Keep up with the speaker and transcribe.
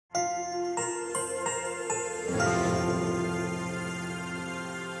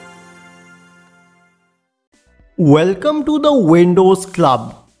Welcome to the Windows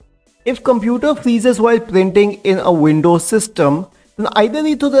Club. If computer freezes while printing in a Windows system, then either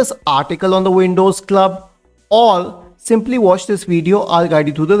read through this article on the Windows Club or simply watch this video. I'll guide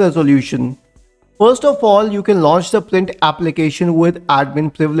you through the resolution. First of all, you can launch the print application with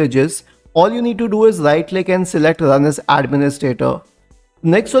admin privileges. All you need to do is right click and select run as administrator. The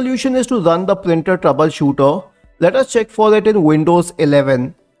next solution is to run the Printer Troubleshooter. Let us check for it in Windows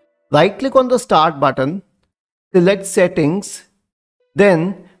 11. Right click on the start button. Select settings,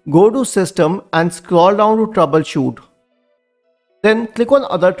 then go to system and scroll down to troubleshoot. Then click on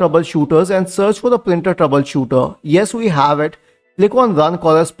other troubleshooters and search for the printer troubleshooter. Yes, we have it. Click on run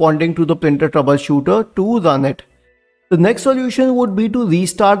corresponding to the printer troubleshooter to run it. The next solution would be to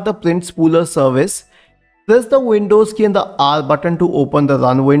restart the print spooler service. Press the Windows key and the R button to open the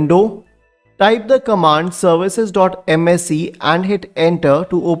run window. Type the command services.msc and hit enter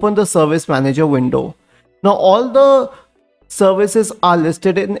to open the service manager window. Now all the services are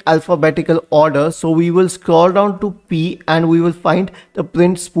listed in alphabetical order, so we will scroll down to P and we will find the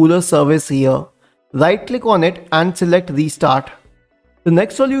print spooler service here. Right click on it and select restart. The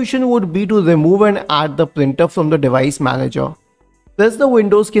next solution would be to remove and add the printer from the device manager. Press the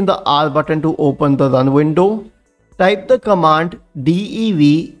Windows key and the R button to open the run window. Type the command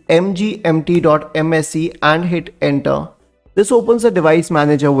devmgmt.msc and hit enter. This opens the device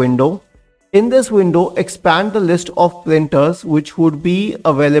manager window. In this window, expand the list of printers which would be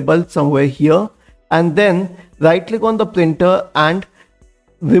available somewhere here, and then right click on the printer and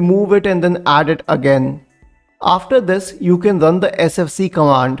remove it and then add it again. After this, you can run the SFC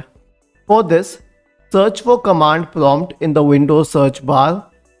command. For this, search for command prompt in the Windows search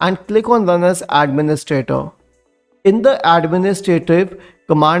bar and click on run as administrator. In the administrative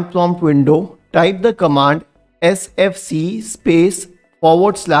command prompt window, type the command SFC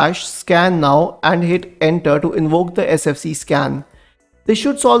 /scan now and hit enter to invoke the SFC scan. This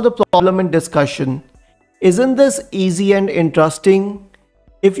should solve the problem in discussion. Isn't this easy and interesting?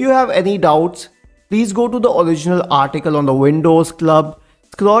 If you have any doubts, please go to the original article on the Windows Club,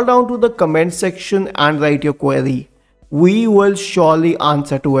 scroll down to the comment section and write your query. We will surely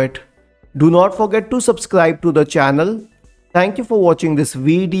answer to it. Do not forget to subscribe to the channel. Thank you for watching this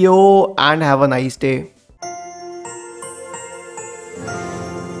video and have a nice day.